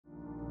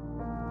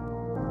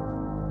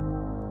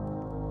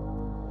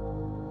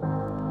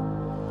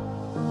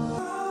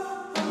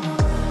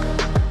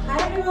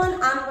everyone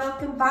and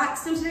welcome back.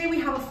 So today we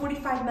have a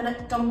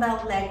 45-minute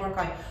dumbbell leg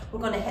workout.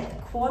 We're going to hit the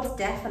quads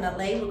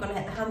definitely, we're going to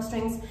hit the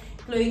hamstrings,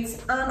 glutes,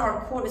 and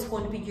our core is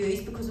going to be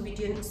used because we'll be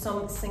doing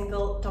some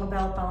single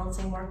dumbbell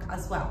balancing work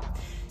as well.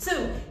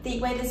 So the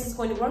way this is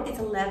going to work, it's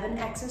 11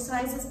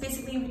 exercises.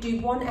 Basically we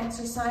do one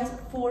exercise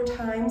 4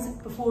 times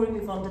before we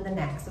move on to the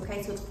next,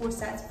 okay? So it's 4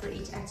 sets for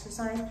each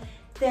exercise,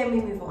 then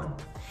we move on.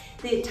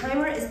 The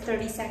timer is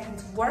 30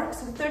 seconds work,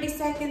 so 30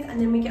 seconds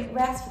and then we get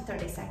rest for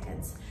 30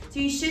 seconds. So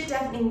you should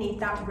definitely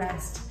need that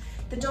rest.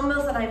 The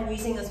dumbbells that I'm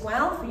using as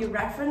well, for your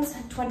reference,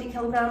 20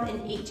 kilogram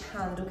in each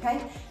hand,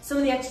 okay? Some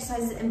of the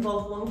exercises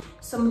involve 1,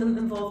 some of them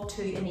involve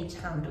 2 in each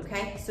hand,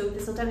 okay? So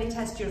this will definitely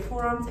test your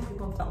forearms if you're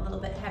going for that little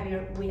bit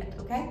heavier weight,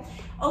 okay?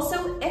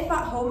 Also, if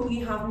at home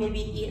you have maybe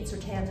 8s or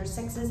 10s or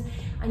 6s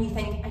and you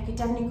think, I could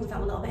definitely go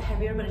that a little bit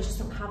heavier, but I just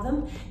don't have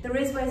them, there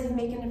is ways of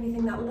making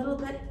everything that little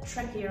bit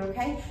trickier,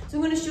 okay? So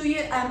I'm going to show you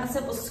a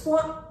simple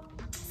squat.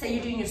 Say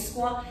you're doing your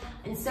squat,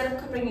 instead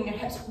of bringing your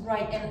hips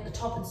right in at the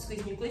top and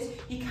squeezing your glutes,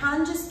 you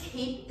can just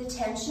keep the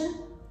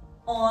tension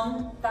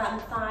on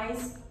that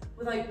thighs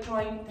without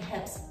drawing the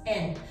hips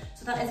in.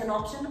 So that is an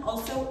option.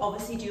 Also,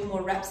 obviously do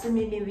more reps than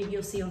maybe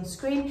you'll see on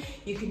screen.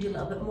 You can do a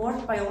little bit more.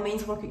 By all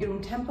means, work at your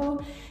own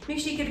tempo. Make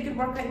sure you get a good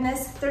workout in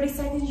this. 30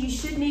 seconds, you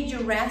should need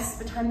your rest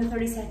by the time the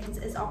 30 seconds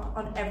is up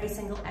on every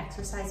single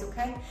exercise,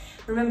 okay?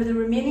 Remember the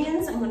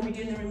Romanians, I'm going to be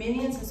doing the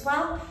Romanians as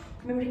well.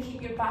 Remember to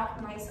keep your back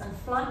nice and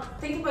flat.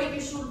 Think about your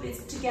shoulder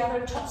blades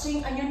together,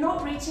 touching, and you're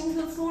not reaching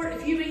for the floor.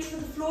 If you reach for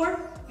the floor,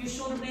 your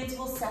shoulder blades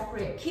will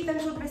separate. Keep them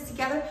shoulder blades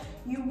together.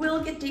 You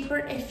will get deeper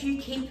if you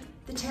keep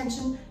the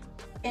tension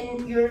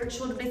in your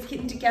shoulder blades, keep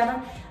them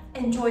together.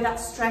 Enjoy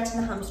that stretch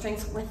in the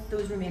hamstrings with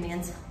those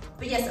Romanians.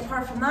 But yes,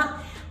 apart from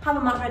that, have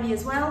a mat ready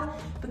as well,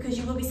 because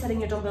you will be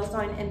setting your dumbbells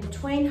down in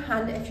between,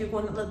 and if you're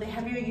going a little bit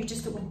heavier, you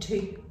just don't want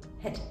to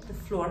hit the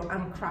floor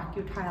and crack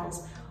your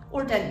tiles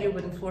or dent your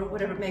wooden floor,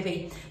 whatever it may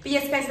be. But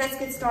yes guys, let's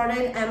get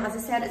started. As I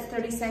said, it's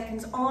 30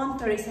 seconds on,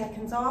 30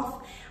 seconds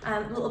off.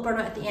 A little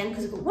burnout at the end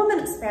because we've got 1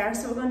 minute spare,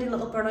 so we're going to do a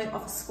little burnout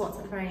of squats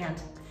at the very end.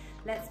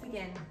 Let's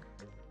begin.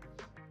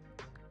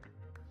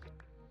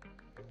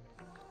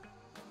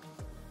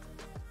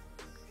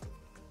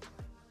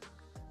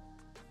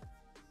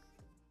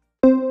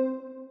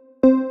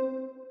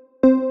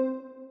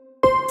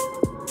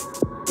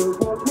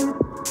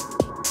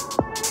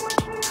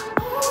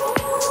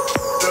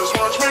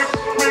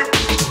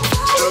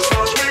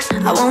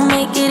 I won't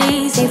make it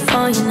easy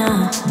for you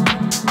now.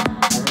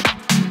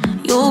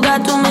 You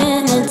got 2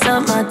 minutes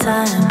of my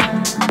time,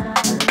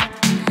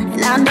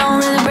 and I don't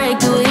really break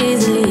too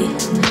easily,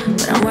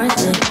 but I'm worth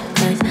it,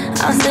 cause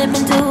I'll slip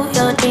into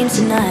your dreams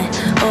tonight.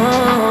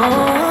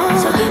 Oh,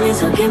 so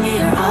give me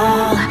your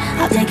all.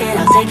 I'll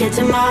take it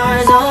to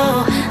Mars.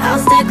 Oh, I'll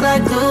stick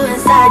like glue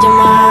inside your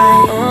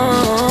mind.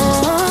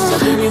 Oh,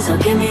 so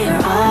give me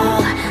your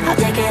all. I'll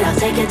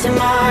take it to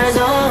Mars.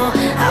 Oh,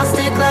 I'll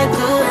stick like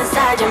glue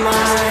inside your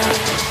mind.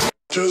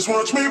 Just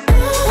watch me.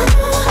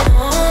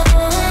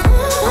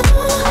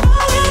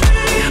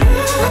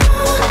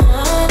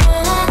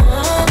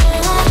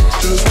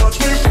 Just watch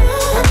me.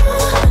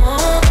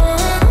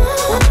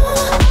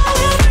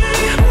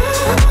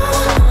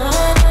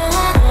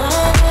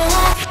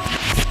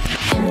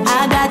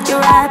 I got you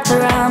wrapped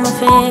around my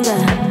finger,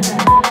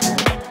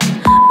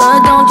 but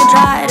don't you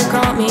try to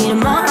call me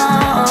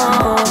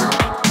tomorrow.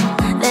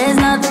 There's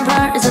nothing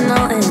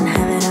personal in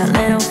having a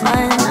little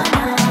fun.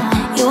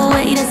 You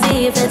wait and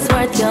see if it's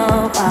worth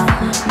your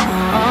while.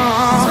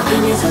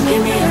 So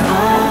give me your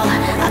all.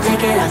 I'll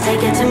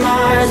take it to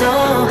Mars.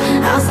 Oh,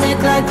 I'll stick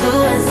like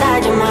glue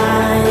inside your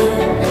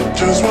mind.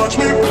 Just watch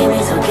me. Give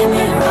me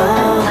your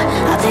all.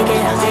 I'll take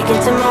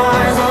it to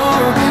Mars. Oh,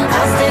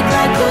 I'll stick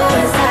like glue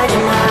inside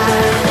your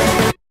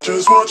mind.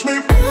 Just watch me.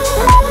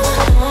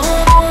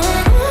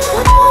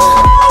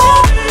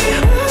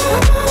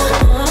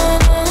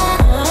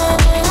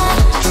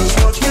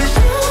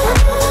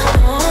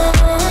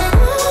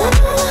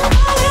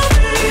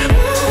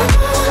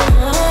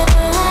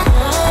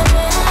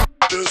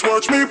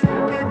 Watch me.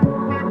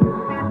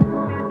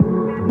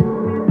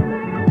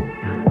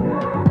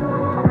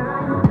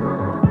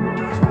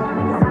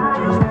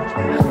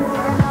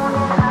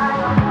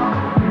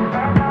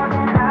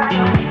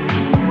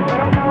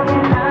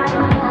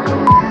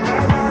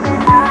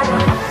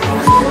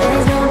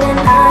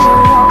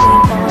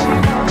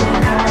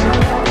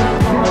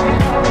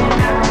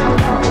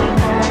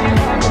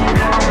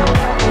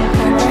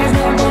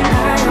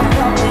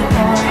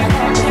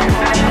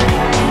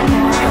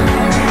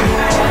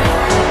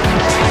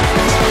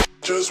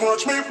 Just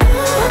watch me.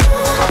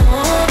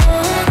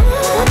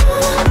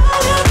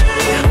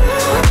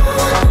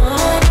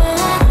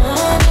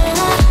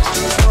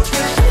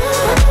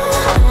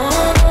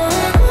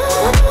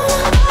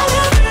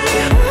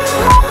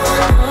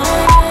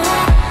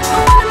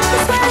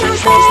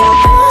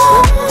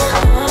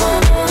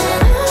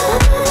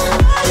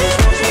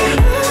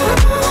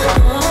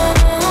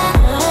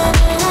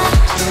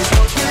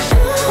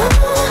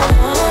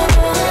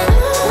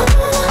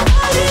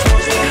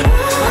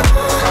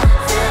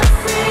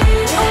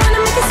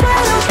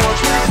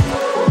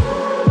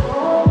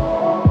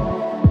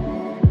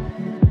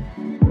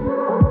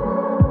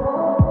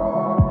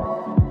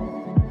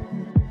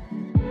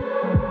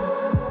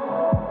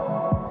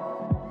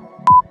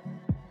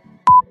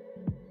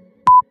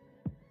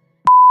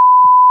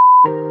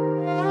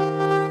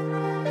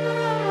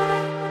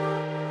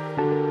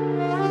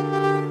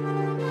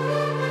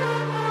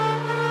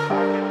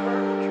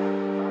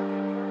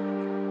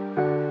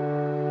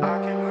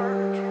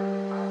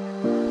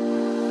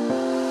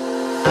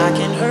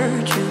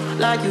 hurt you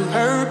like you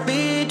hurt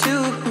me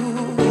too.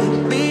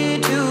 Me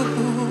too.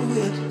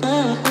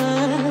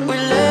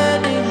 We're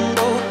letting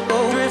go,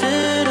 rip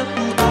it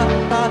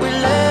apart. We're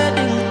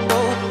letting go,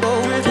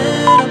 rip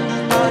it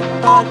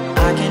apart.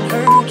 I can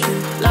hurt you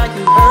like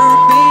you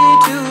hurt me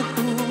too.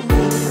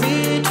 Me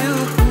too.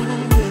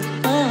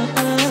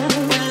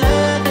 We're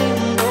letting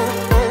go,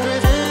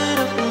 rip it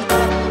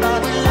apart.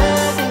 We're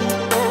letting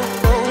go,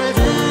 rip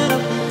it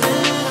apart.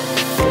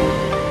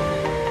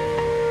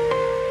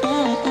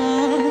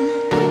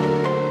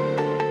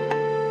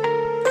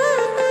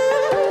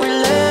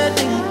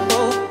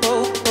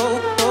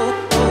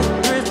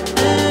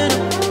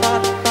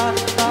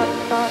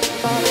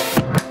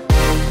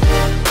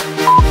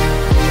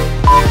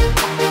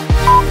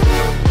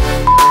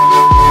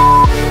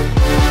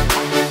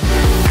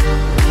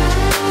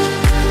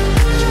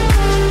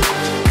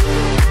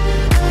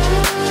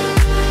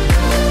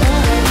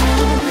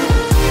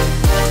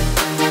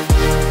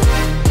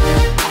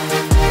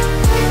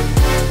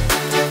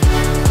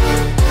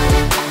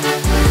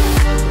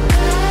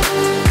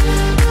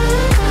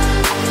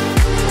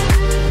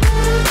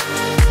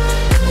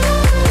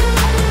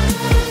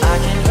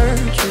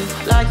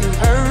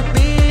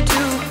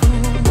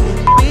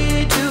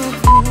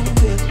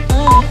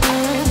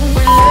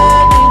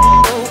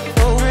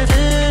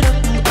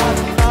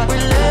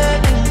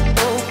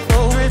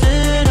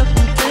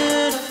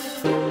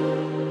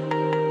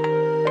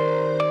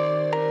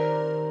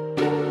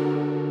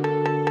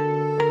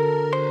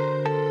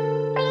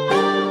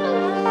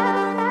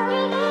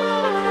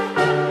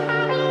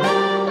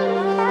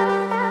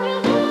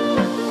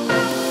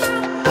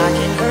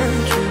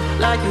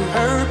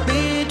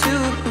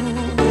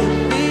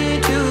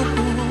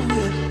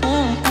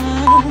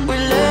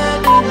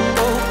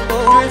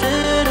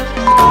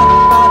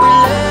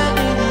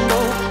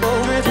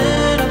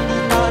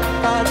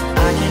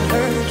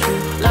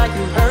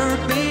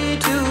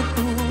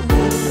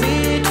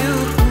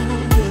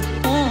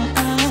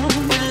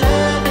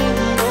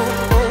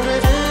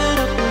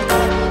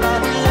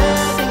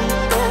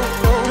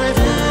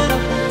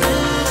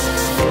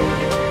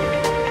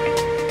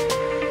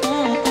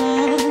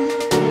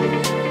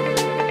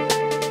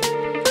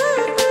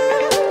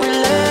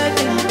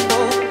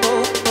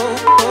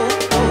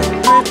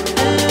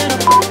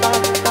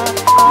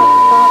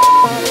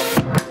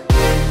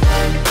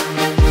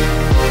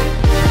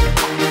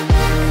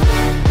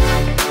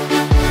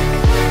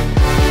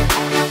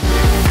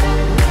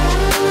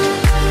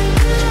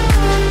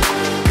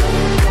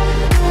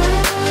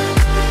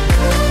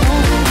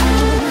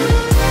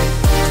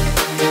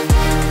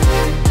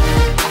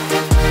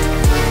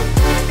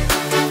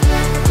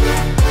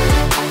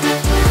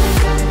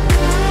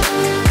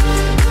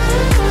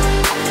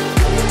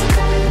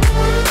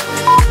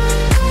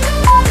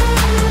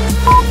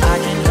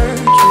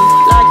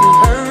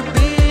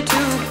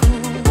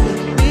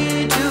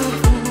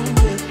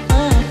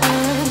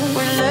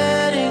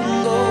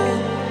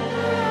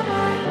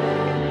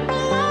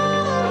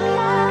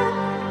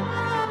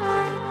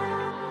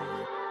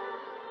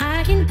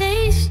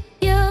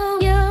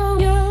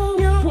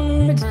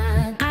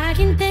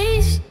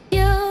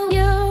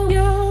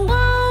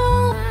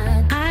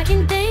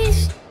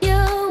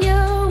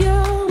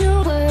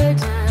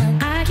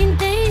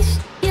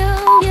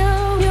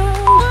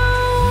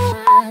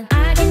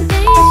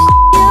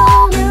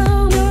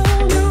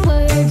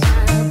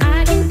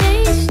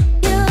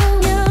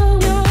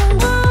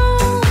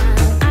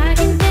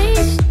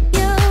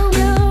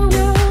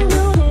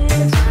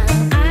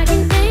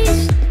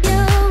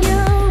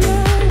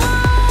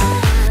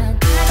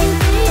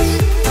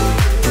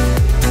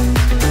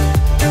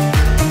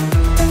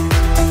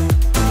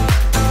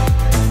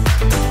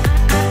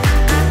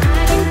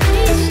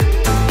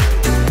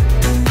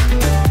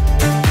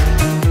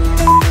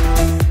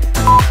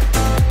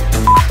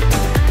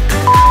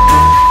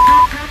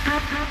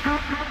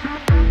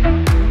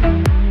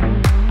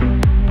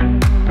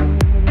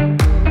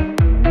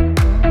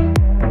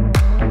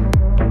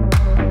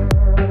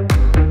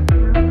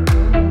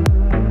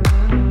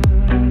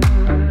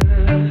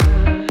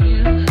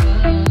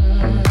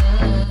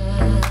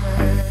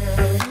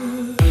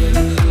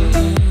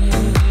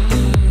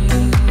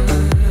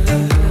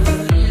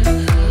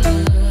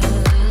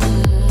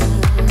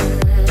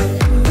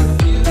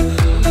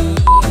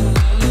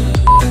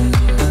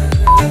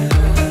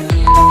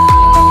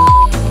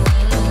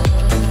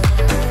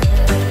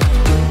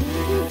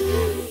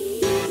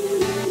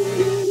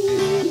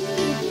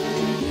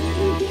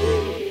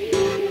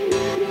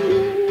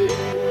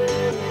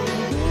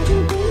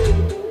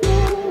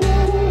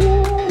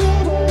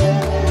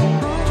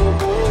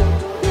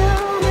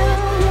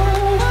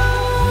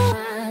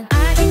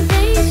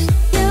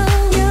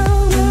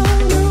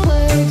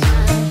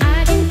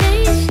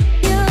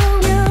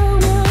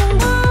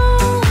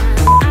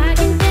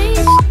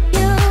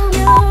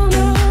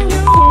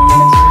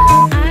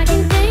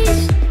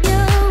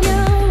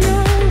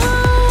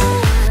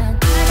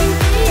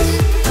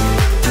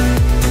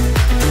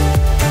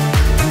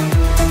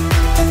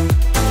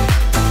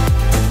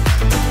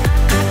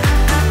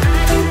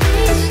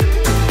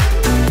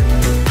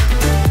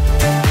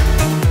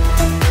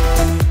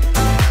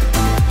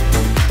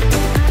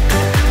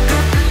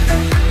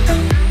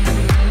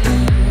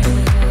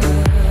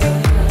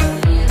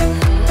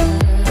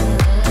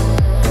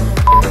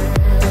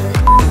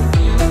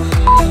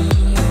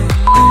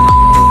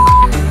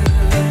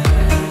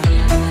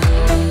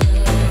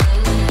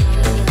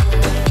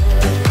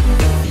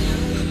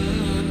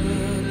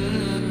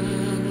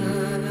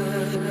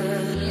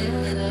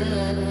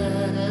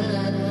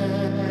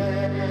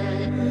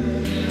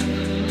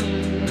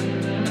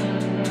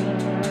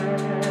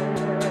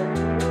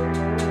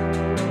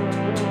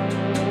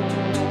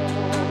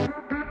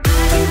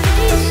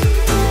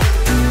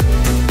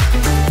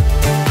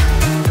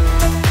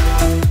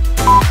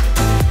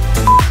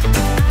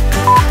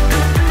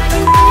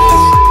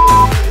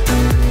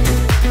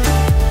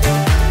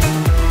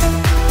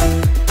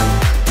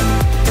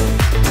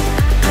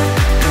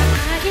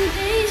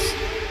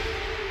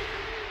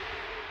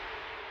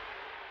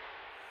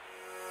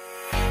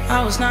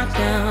 I was knocked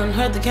down,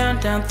 heard the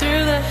countdown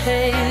through the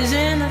haze,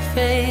 in the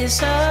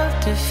face of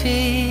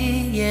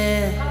defeat,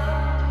 yeah.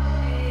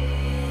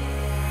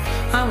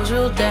 I was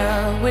ruled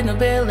out with no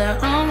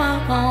bailout, on my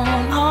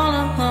own, all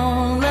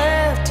alone,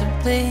 left to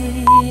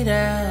bleed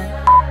out.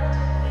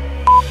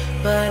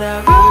 But I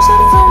rose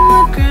up from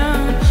the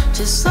ground,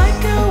 just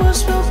like I was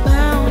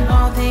spellbound.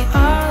 All the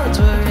odds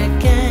were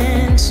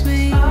against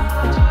me,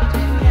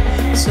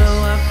 so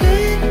I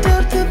picked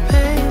up the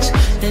pace,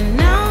 and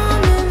now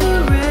I'm in the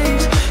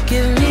race.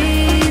 Give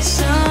me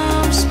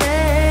some space.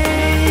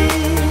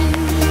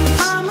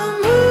 I'm a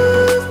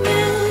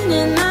movement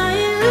and I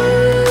ain't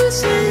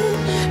losing.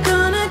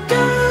 Gonna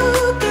go,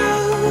 go,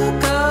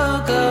 go,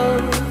 go.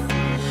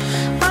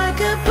 Like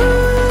a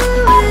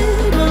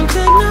bullet, won't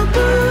take no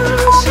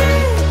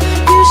bullshit.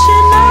 You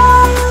should know,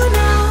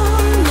 no,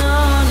 no,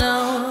 no.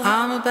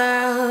 I'm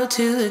about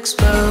to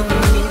explode.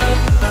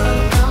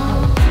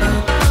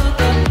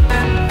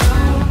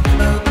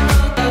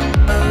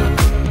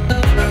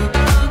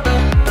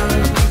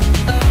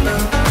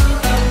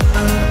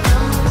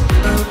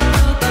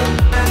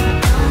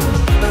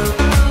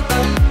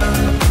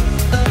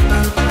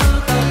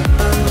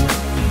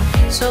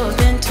 So I've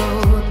been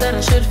told that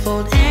I should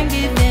fold and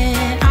give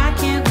in. I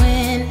can't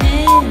win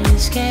in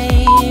this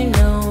game,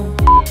 no.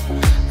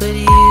 But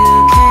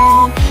you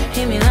can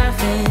hear me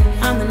laughing.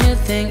 I'm the new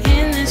thing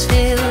in this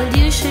field.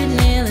 You should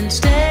kneel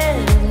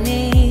instead of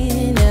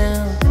me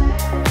now.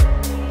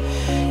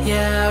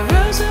 Yeah, I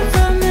rose up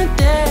from the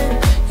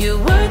dead. Your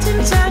words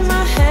inside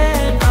my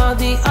head. All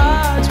the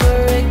odds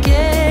were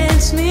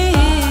against me,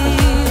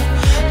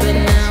 but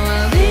now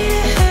I lead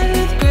ahead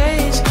with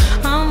grace.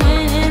 I'm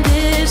winning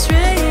this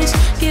race.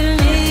 Give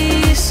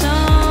me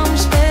some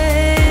space.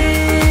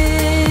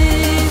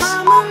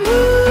 I'm a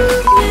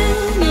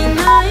movement and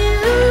I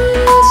ain't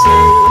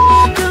losing.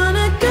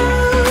 Gonna go,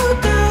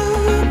 go,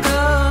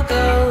 go,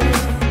 go.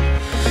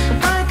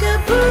 Like a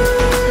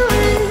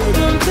bullet,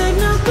 don't take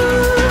no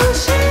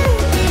bullshit.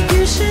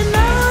 You should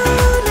know,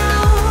 no,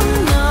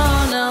 no,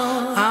 no.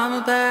 I'm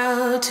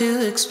about to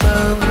explode.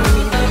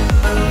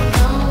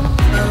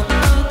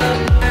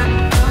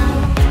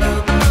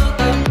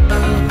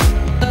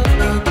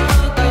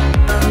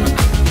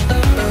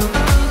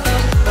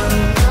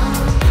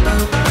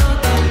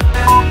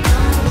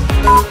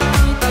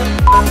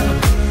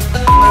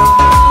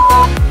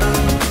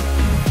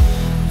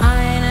 I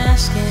ain't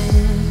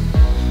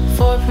asking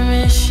for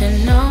permission,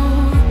 no.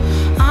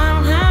 I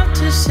don't have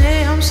to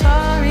say I'm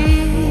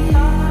sorry.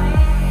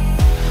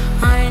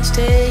 I ain't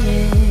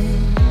staying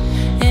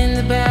in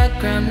the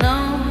background, no,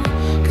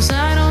 'cause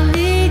I don't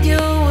need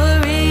your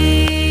worry.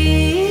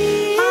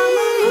 I'm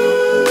a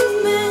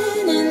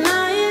movement and I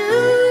ain't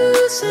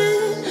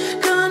losing.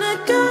 Gonna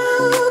go,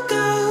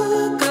 go,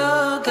 go,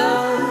 go.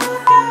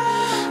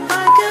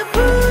 Like a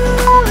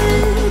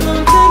bullet,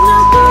 won't take no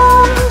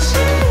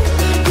bullshit.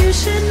 You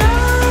should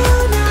know,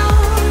 no,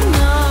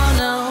 no,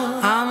 no.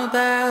 I'm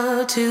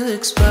about to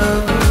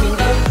explode.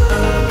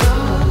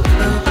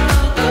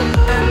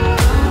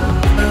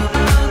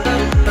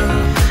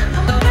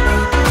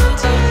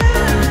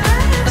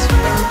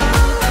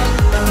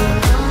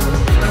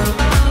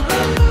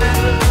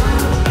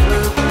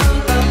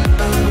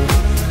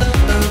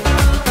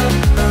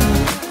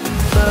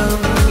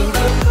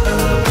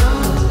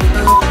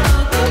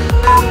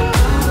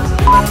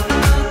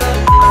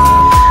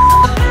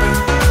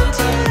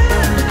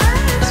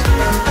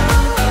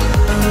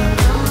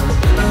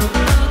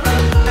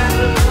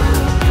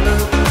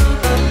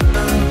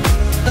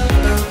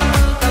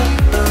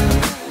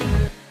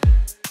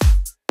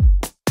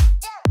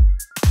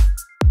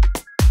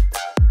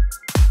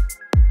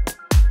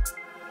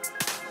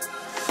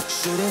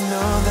 Should've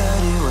known that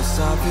it was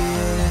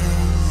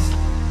obvious.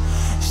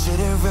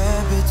 Should've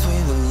read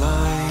between the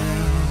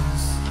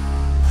lines.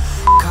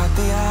 Caught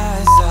the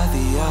eyes of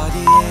the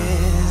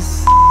audience.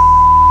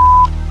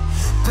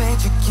 Played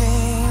your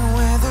game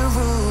where the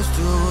rules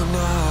do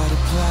not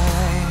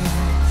apply.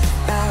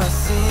 Now I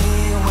see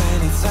when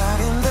it's out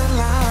in the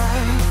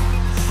light,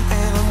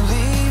 and I'm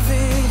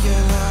leaving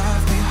your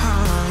love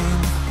behind.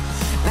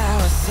 Now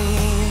I see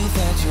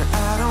that you're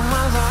out of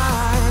my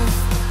life.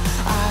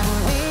 I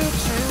don't need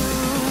you.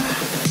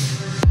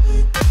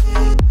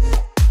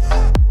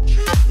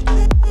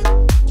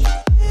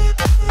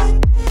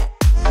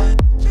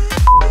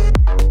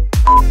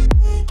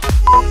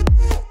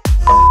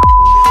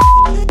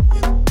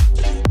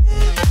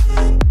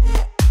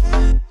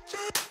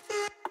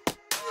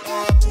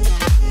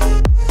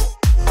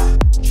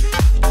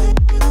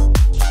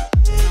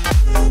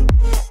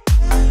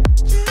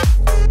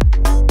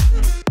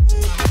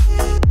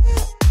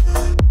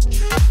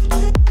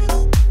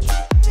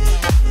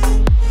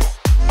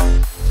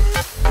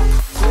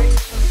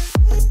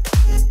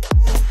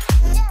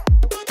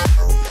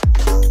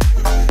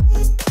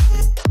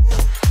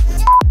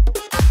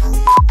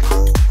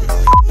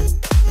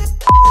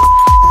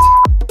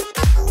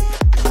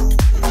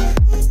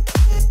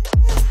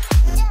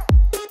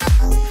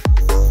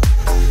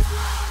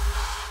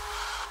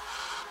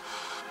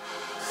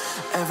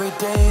 Every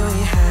day we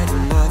had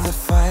another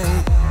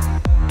fight.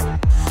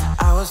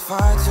 was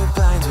far too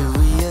blind to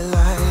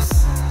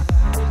realize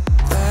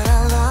that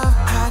our love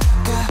had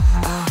got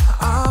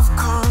out of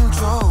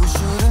control.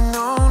 Should've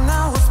known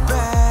I was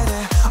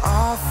better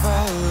off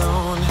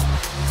alone.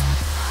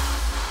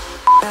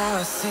 Now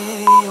I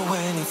see you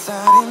when it's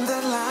out in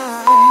the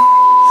light,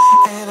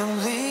 and I'm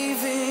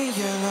leaving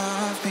your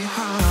love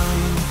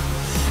behind.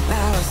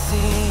 Now I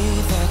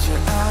see that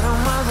you're out of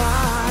my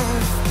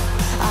life.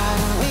 I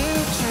don't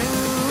need you.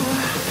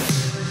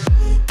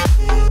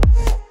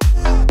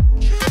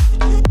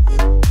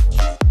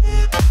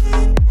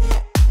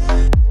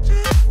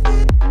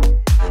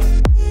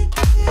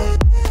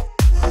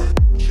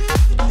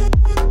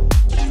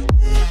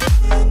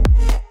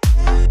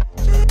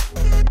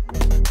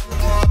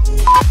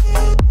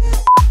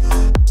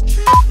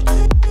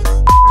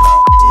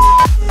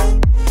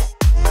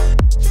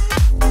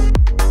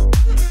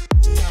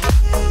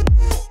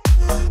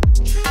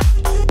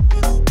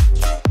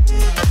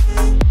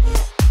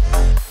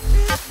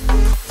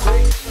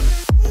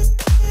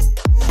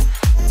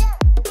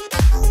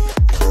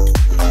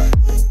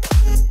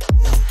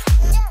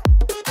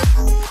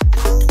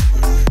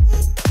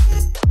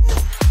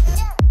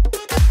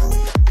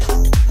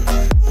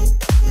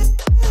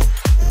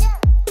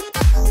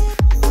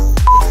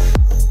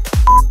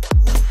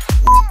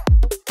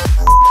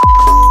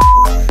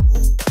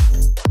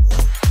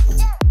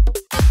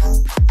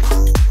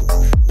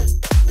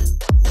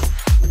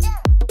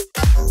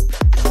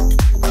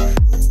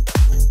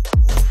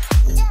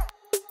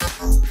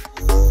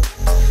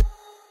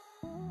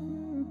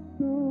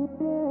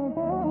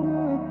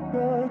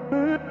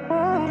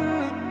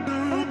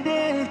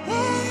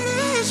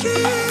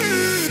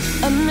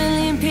 A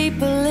million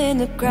people in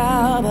the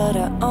crowd, but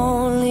I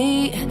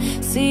only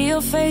see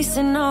your face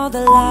in all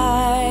the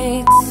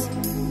lights.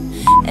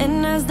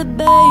 And as the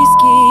bass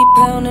keep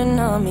pounding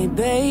on me,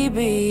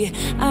 baby,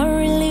 I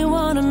really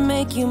wanna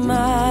make you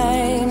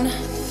mine.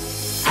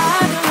 I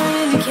don't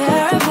really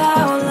care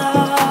about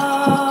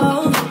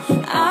love,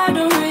 I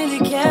don't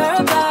really care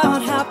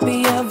about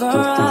happy ever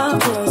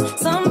afters.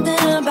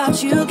 Something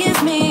about you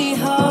gives me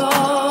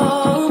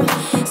hope,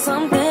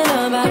 something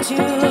about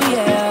you,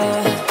 yeah.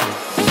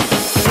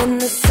 When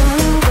the sun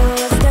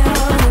goes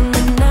down and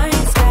the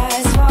night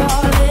sky's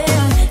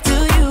falling, do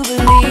you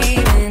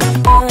believe in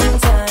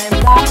one-time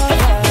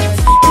lovers?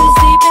 'Cause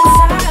deep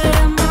inside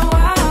of my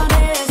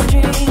wildest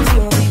dreams,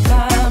 you'll be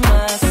by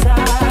my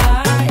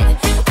side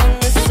when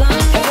the sun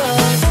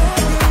goes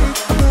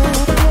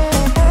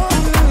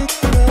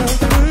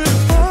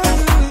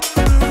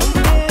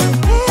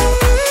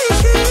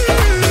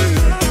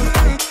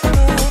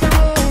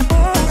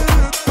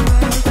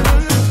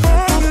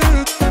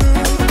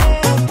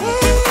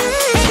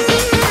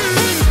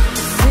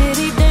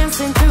city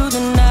dancing through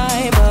the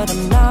night, but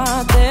I'm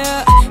not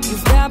there.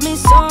 You've got me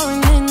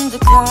soaring in the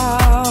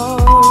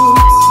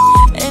clouds,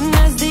 and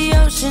as the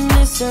ocean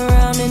is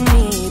surrounding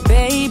me,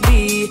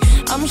 baby,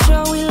 I'm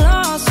sure we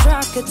lost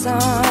track of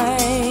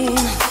time.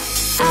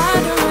 I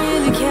don't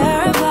really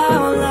care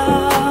about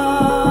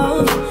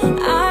love,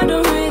 I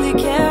don't really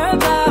care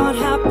about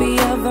happy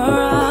ever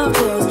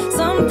afters.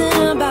 Something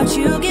about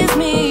you gives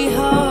me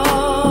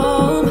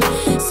hope,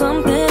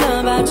 something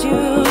about you,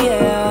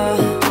 yeah.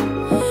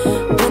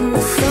 When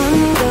the sun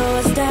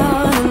goes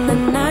down and the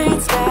night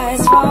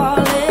sky's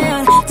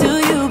falling, do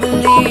you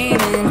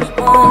believe in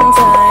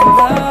one-time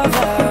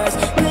lovers?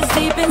 'Cause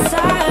deep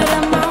inside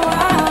of my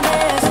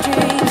wildest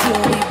dreams,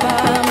 you'll be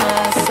by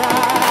my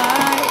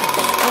side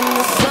when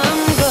the sun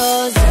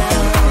goes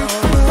down.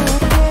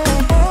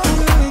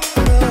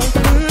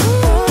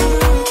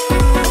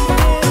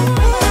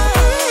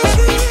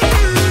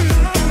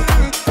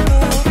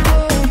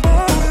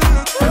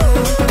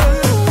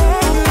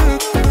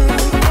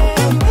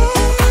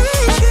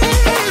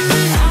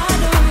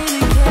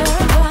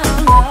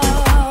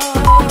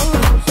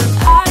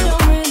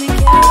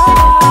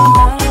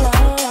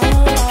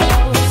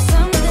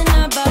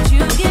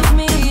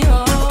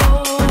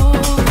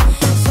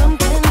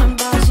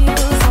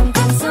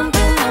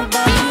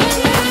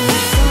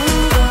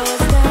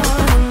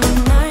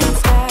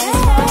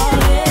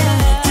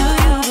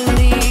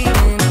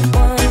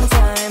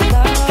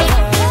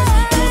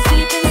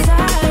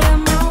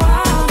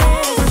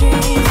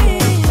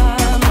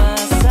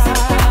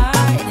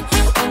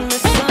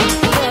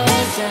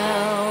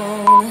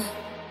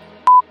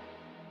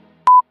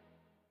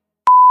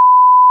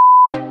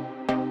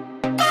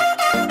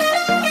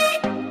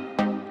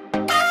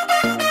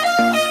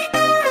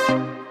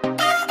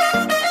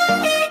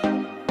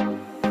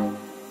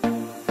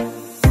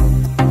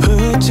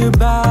 Put your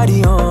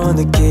body on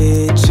the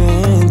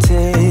kitchen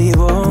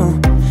table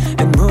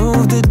and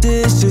move the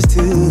dishes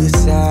to the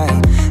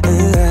side.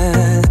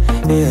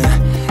 Yeah,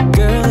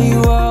 girl, you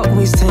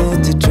always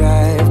tend to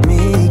drive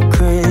me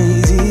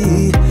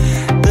crazy,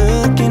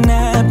 looking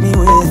at me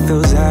with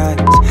those eyes.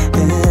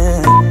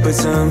 Yeah. Put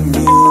some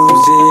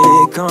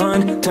music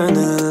on, turn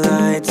the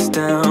lights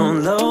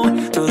down low,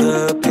 throw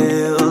the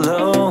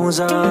pillows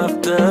off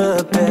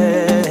the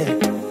bed,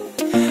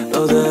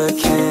 blow the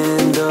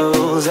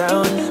candles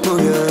out,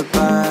 move your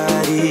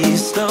body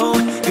slow.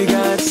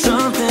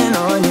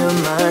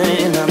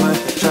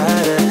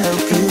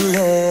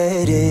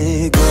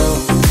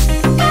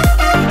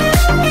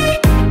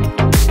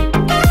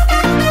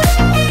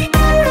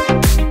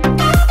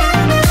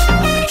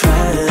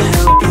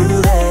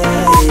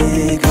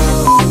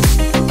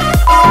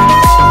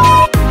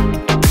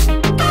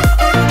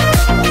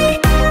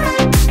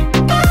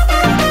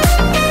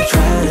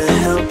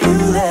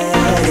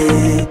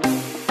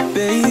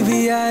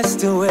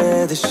 still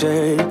wear the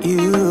shirt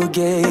you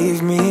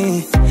gave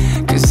me,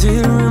 'cause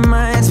it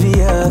reminds me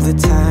of the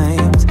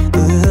times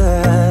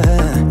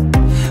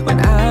when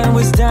I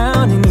was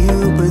down and you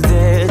were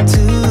there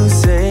to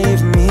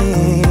save me,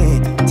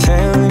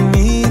 telling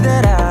me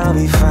that I'll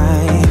be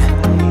fine.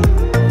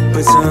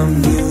 Put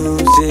some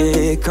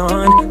music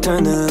on,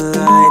 turn the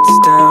lights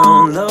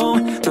down low,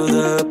 throw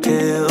the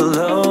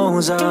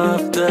pillows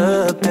off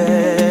the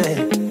bed,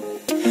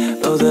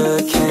 blow the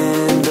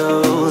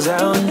candles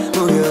out,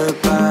 move your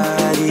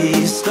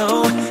body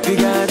slow. You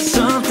got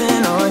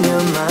something on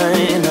your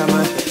mind,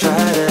 I'ma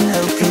try to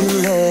help you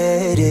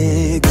let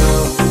it go.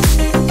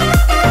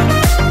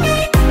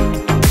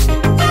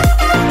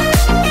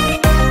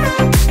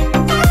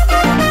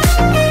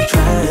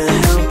 Try to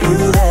help you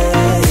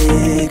let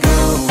it go.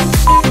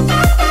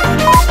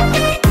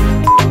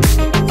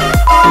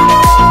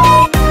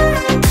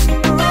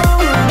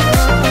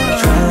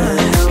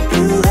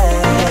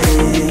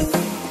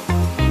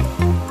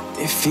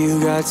 If you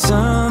got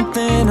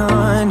something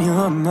on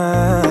your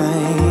mind,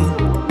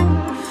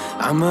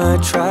 I'ma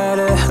try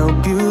to help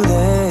you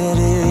let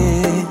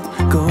it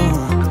go.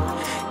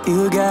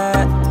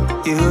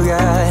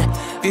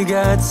 You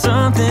got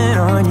something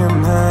on your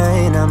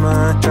mind,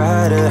 I'ma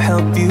try to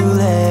help you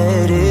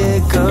let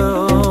it go.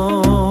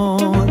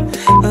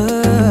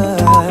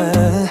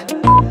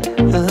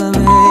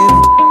 Baby,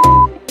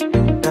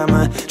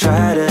 I'ma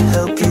try to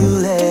help you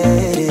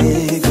let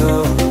it go.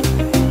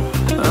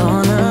 Oh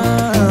no.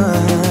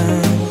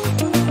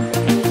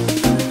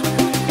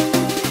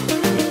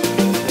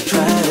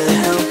 Try to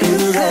help you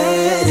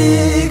let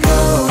it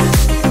go.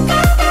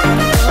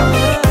 Try to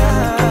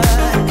help you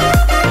let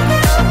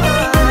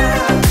it go.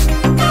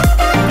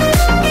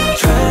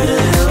 Try to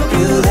help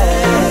you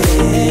let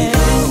it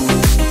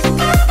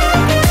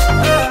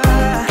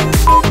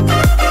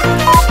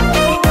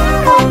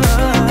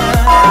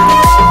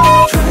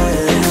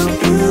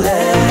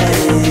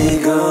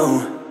go.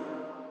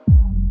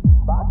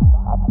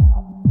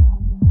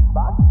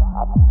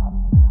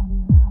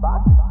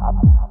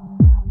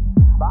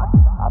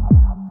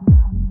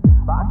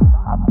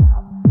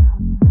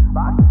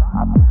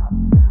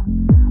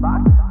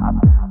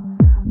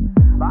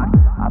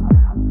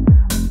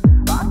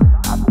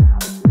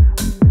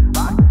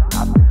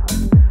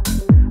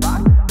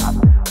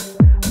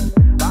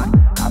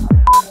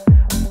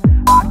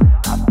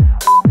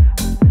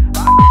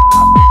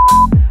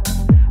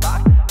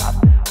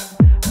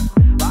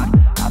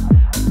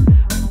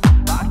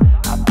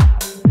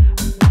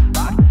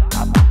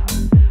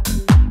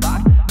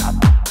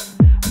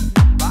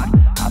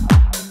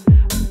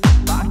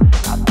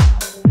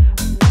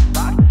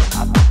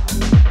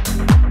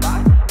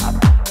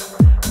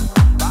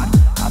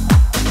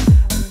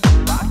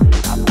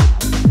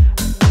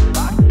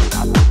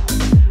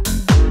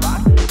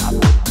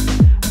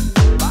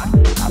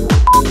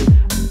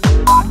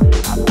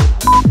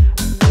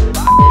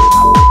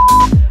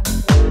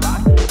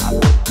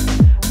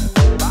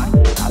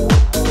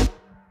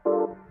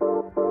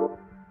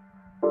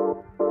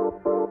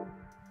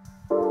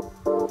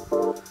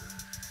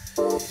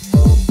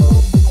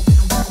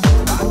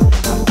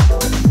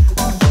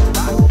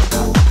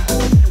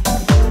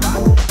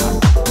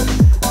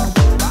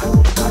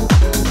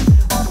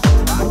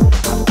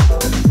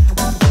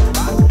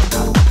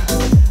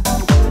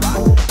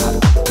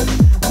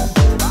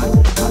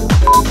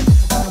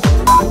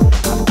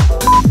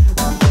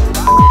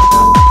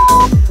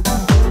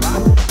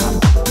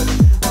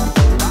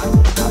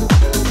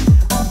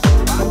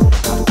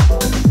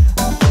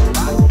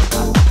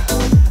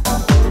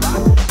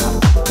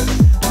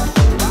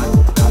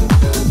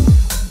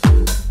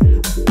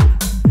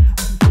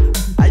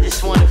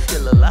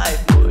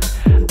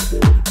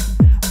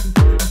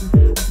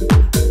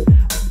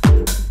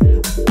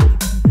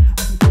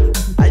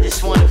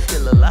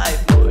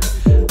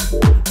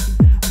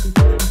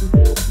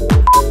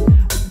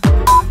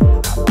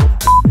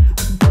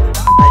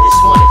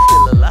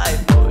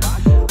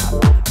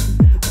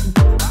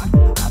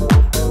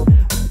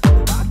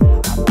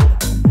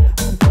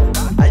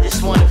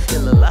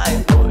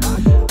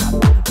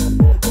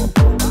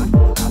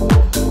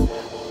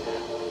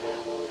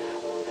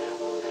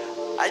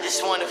 I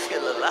just wanna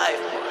feel alive,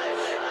 boy.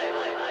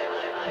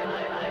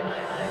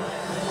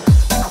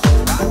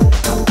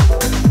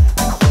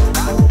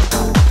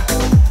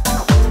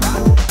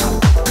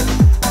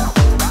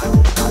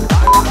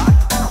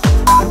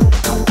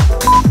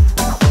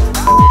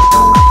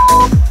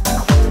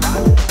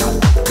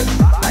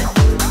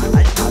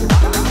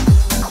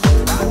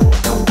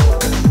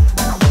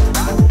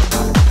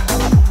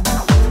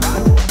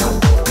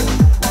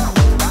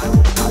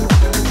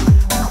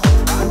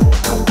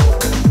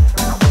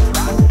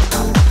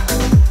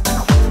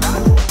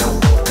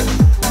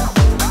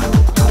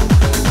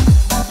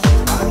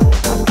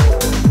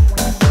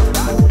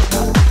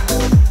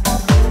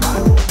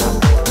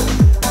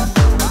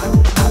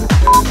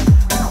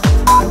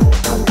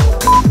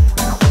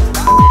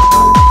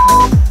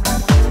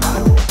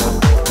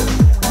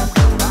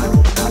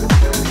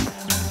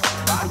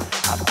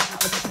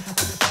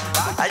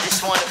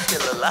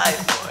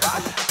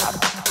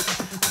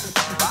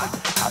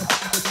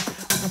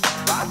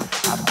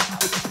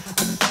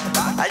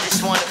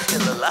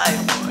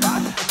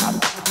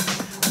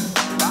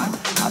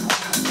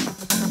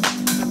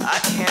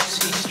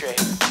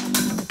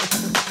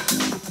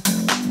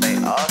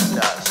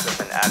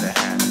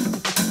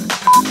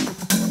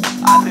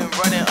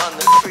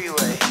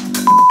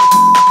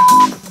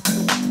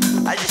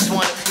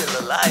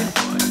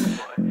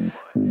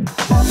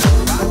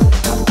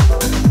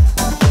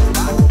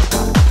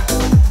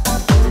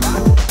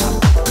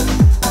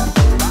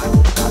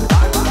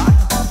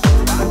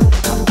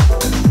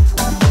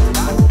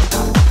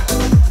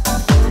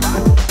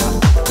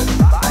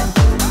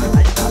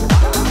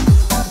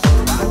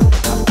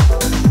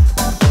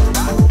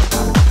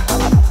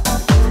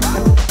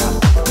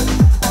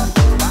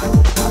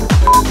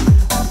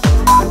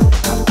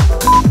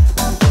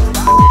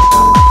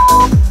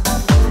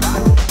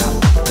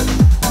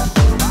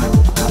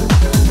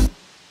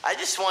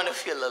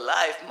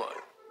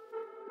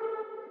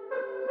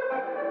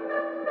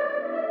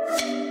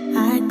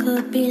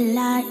 could be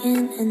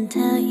lying and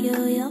tell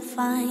you you're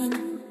fine.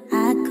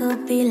 I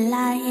could be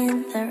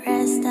lying the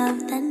rest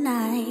of the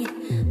night,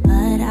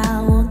 but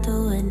I won't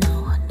do it,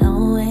 no,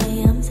 no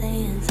way I'm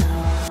saying so.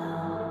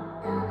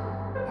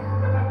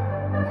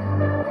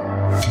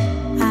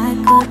 I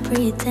could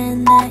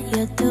pretend that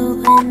you're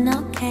doing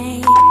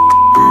okay.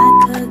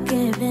 I could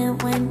give in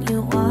when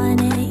you want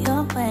it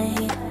your way,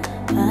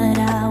 but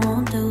I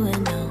won't do it,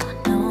 no,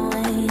 no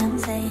way I'm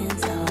saying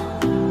so.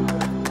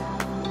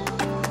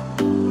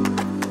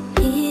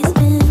 He's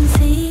been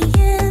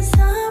seeing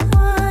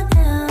someone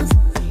else.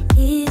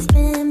 He's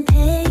been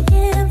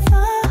paying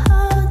for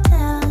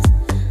hotels.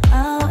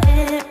 Oh,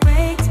 it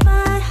breaks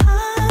my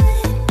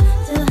heart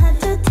to have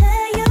to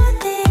tell you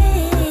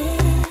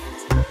this.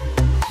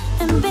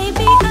 And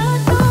baby, I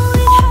know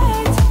it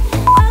hurts.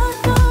 I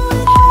know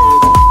it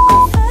hurts. The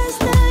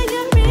faster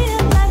you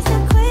realize, the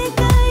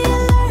quicker you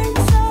learn.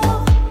 So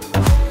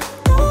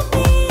don't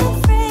be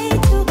afraid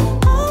to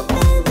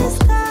open the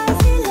scars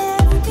he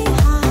left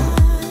behind.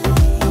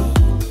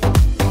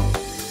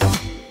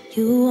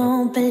 You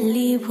won't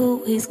believe who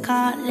he's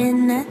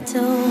calling that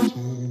to.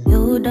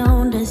 You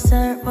don't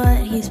deserve what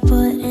he's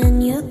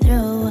putting you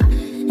through.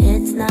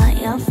 It's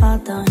not your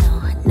fault, though,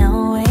 no,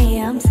 no way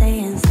I'm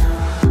saying so.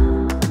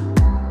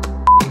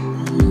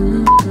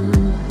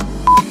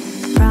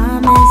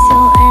 Promise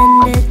you'll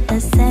end it the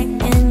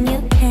second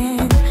you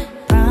can.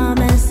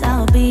 Promise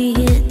I'll be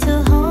here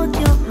to hold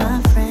you, my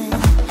friend.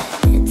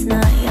 It's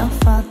not your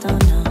fault, though,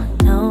 no,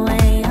 no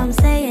way I'm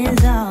saying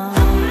so.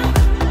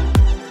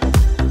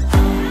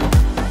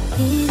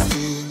 He's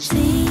been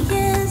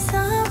seeing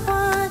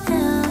someone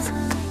else.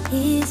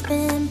 He's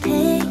been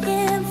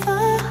paying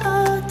for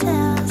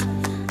hotels.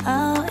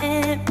 Oh,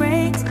 it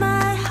breaks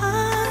my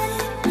heart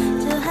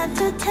to have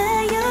to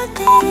tell you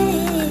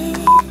this.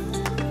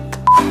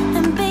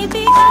 And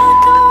baby, I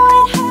know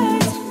it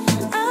hurts.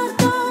 I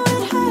know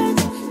it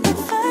hurts. The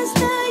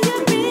faster you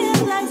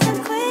realize, the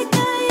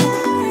quicker you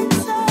learn.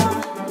 So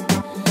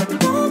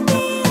don't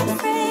be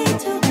afraid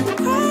to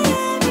cry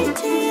every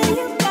tear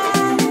you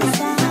got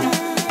inside.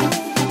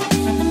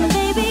 And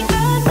baby, I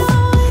know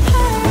it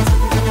hurts.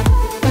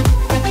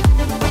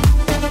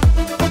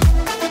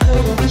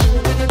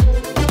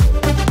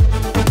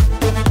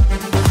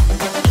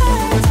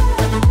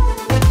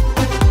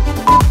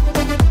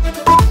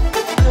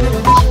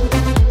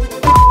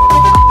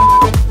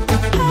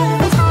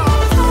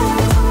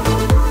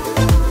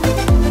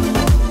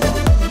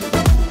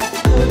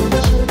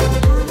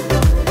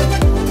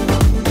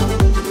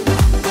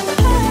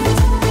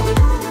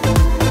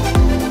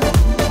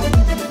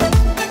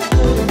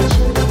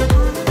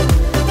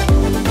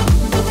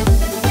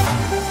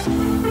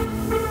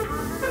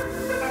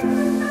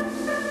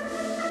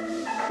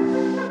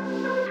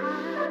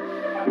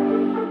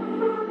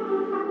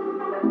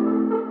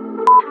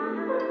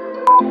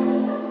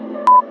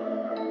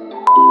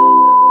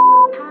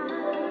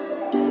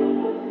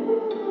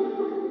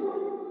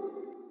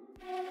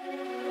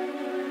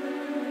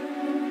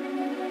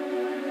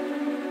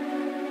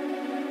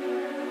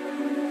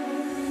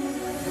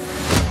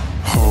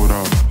 Hold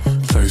up,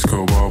 place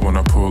go wild when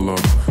I pull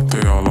up.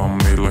 They all on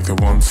me like they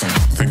want some.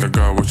 Think I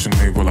got what you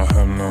need, well I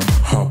have none.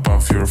 Hop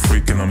off, you're a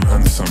freak and I'm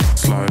handsome.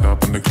 Slide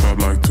up in the club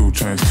like 2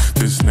 chains.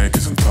 This snake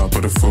is on top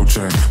of the food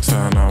chain.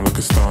 Stand out like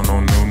a star, no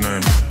new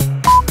name.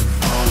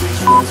 All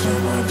these words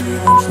in my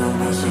DMs, no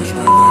message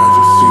back. I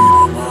just see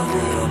them, I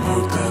get them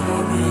hooked and I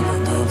reel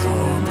it down, throw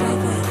them back,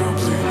 we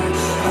complete it.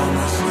 I'm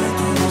a snake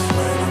on this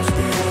lane, I'm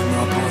speeding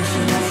my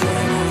poison. I'm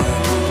trying to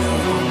land with your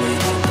homie,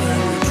 no pain,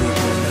 we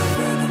dripping in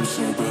venom,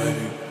 so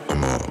baby,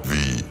 I'm a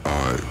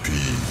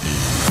V-I-P-E.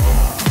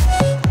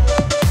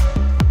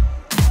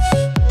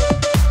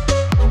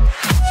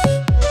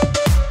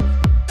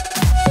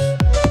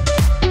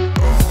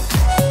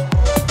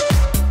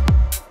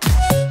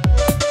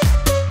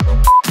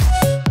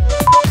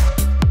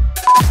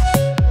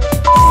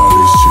 All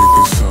these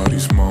chickens, all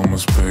these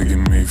mamas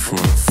begging me for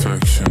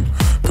affection.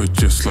 But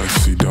just like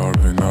C.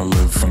 Darwin, I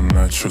live for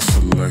natural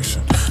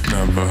selection.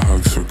 Never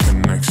hugs or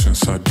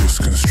connections, I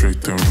just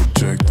constrict and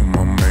reject them.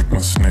 I make my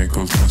snake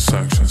hole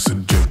transactions,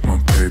 eject my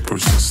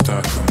papers and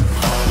stack them.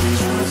 All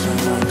these words in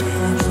my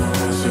DMs, no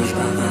message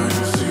back, I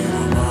just see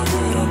them. I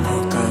get them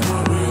hooked and I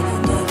reel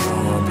it down,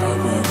 throw them back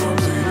when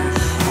completed.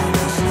 I'm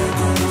a snake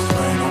on this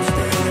lane, I'm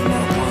speeding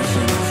my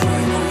poison. I'm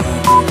trying to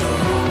land with your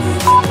homie,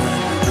 no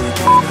pain, we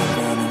dripping in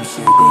venom,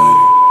 so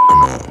baby,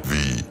 I'm a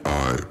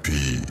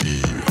V-I-P-E.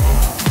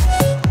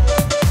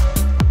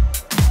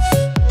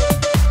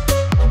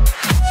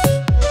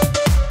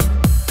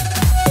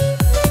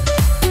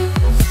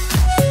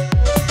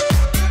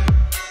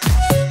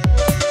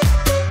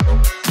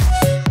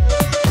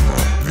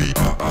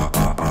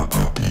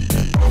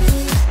 V-I-I-I-I-E-E.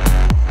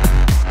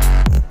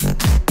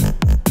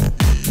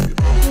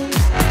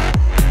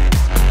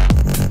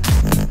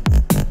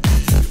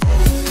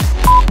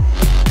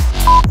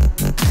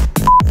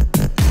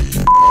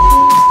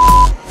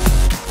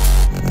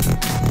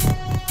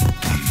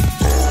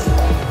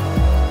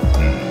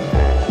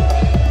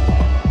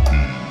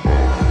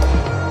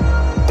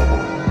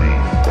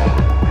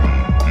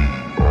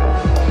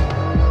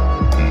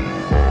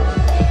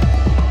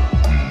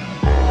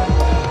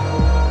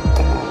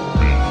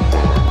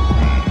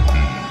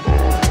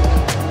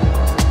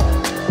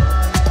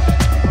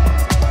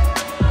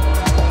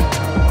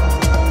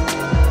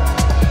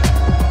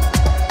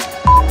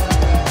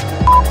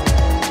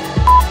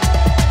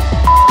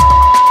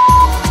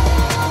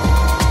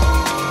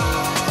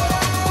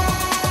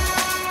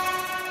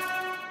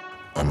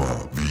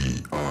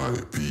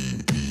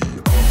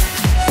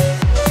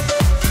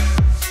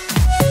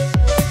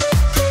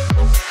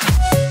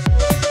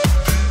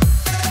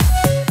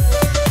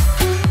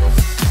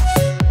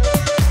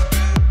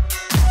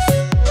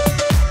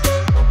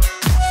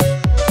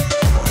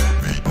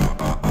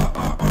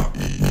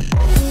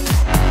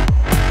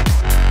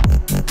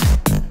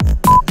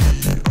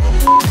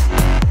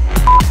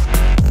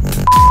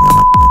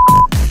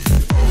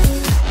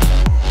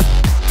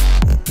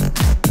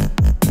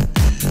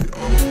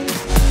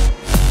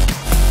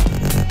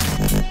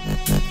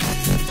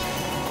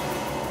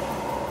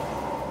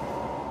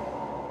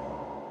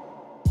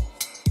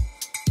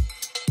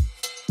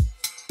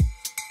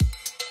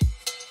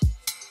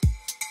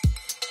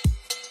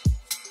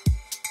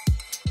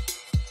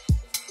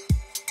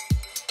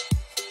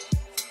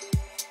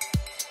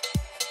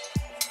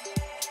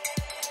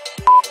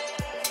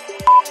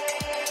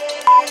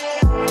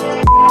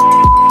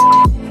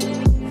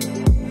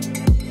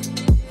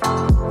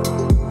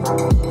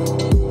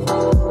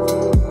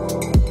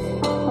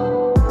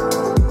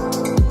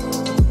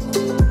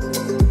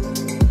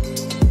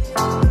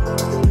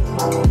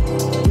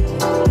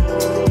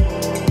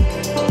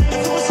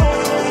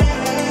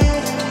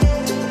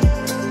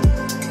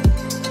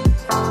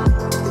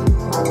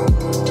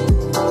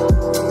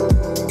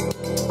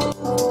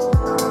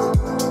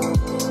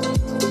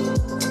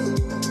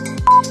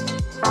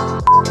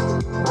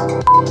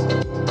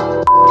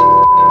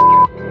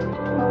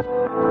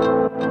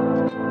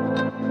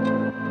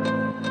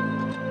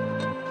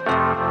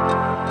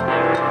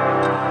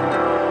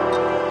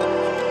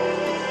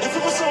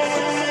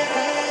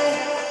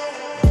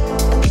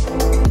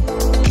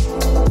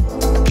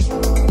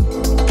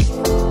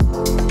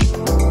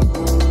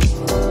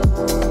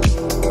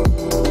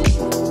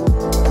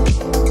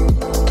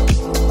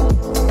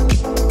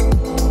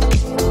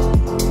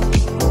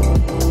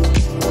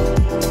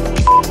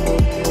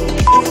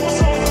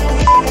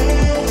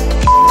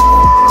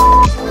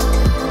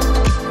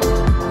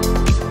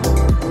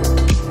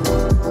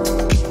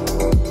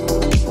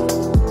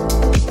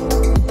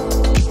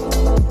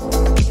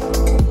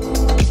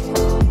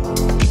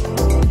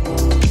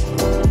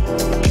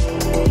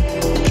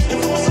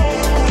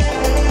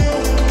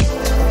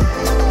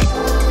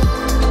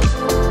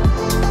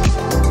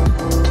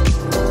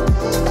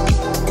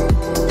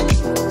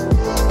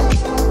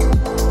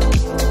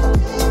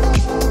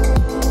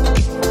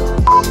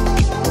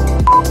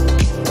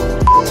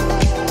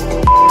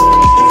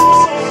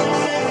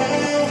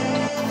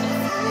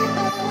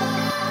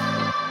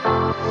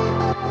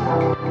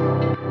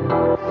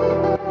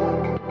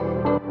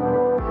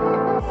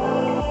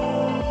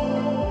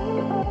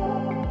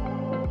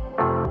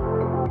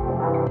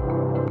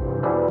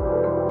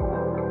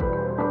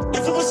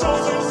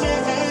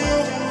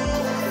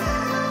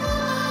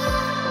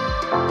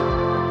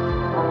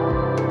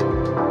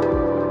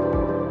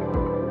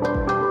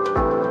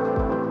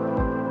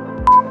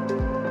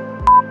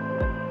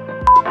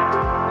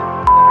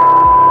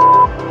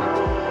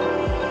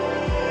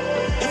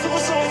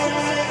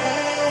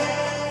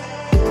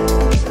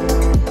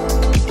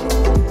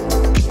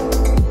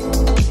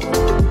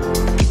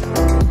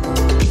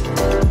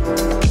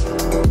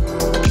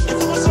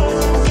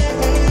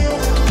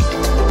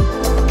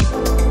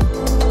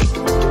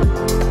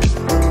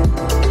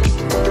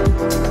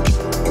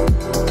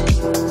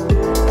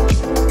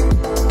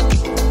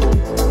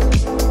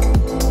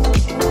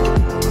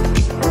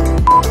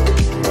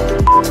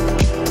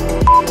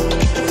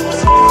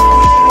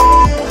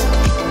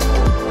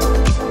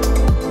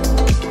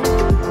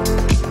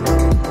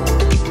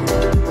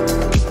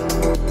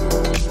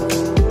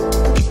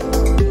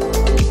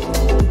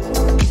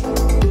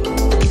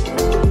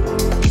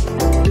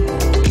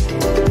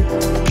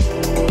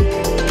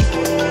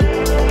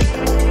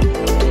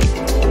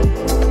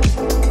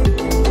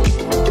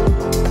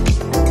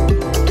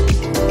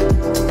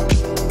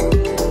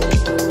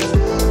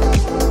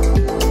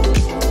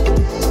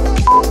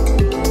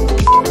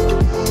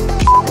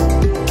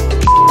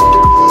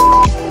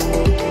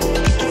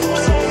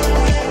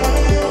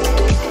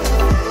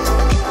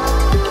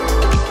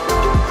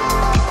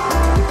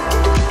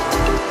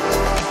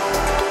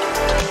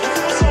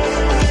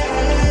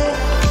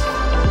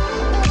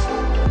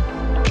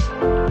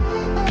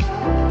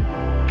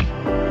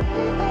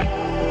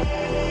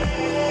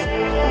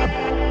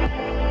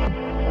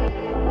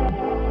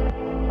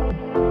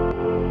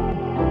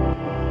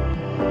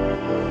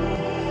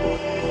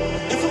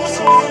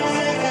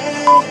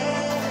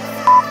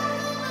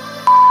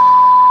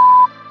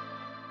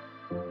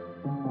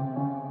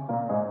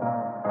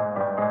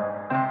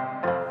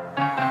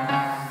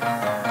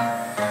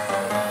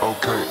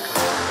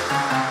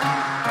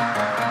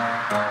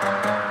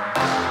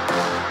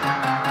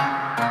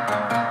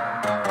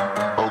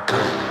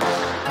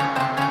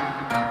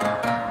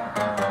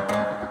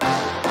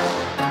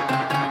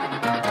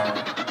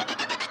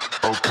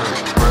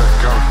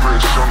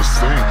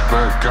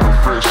 back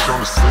out fresh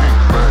on the scene,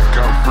 back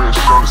out fresh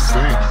on the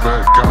scene,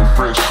 back out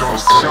fresh on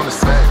the scene,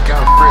 back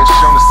out fresh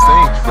on the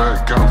scene,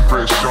 back out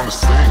fresh on the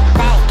scene,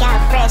 Back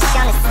out fresh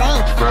on the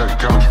scene.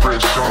 back out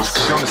fresh on the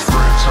scene.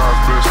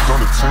 Franchise best on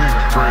the team,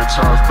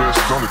 franchise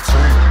best on the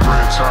team,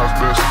 franchise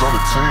best on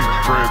the team,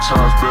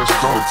 franchise best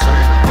on the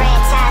team,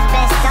 Franchise best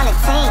on the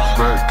team.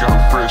 back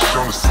out fresh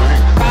on the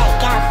scene,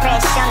 Back out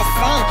fresh on the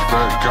scene.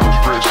 back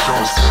out fresh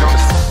on the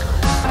scene.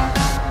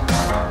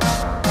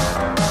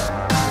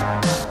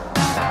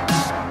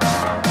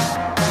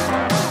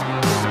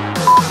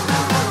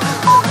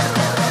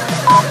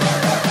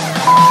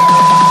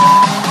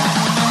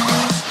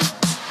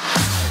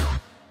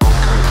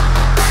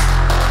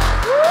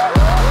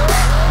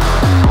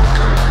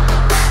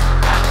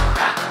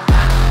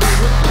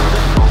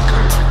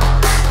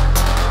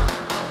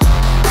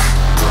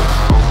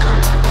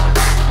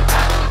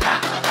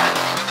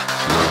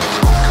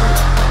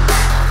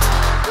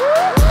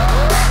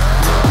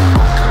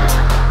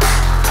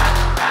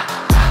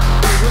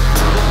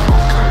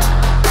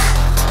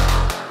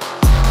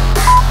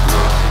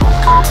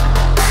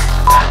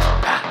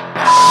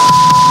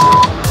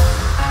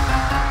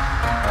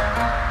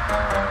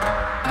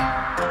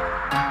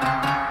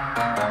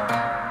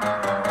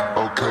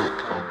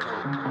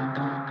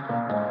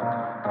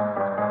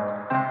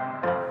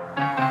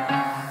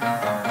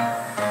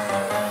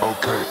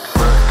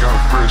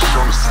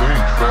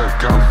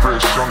 Back out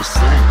fresh on the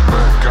scene,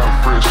 back out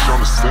fresh on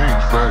the scene,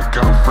 back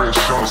out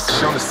fresh on the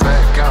scene,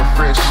 back out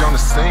fresh on the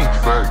scene,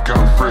 back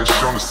out fresh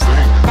on the scene,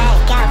 Back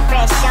out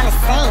fresh on the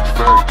scene.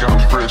 back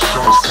out fresh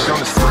on the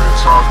scene.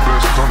 Franchise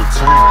best on the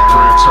team,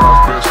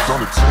 franchise best on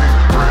the team,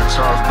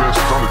 franchise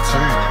best on the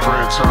team,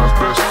 franchise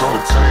best on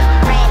the team,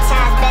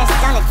 Franchise best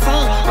on the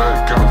team.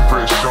 back out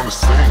fresh on the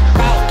scene,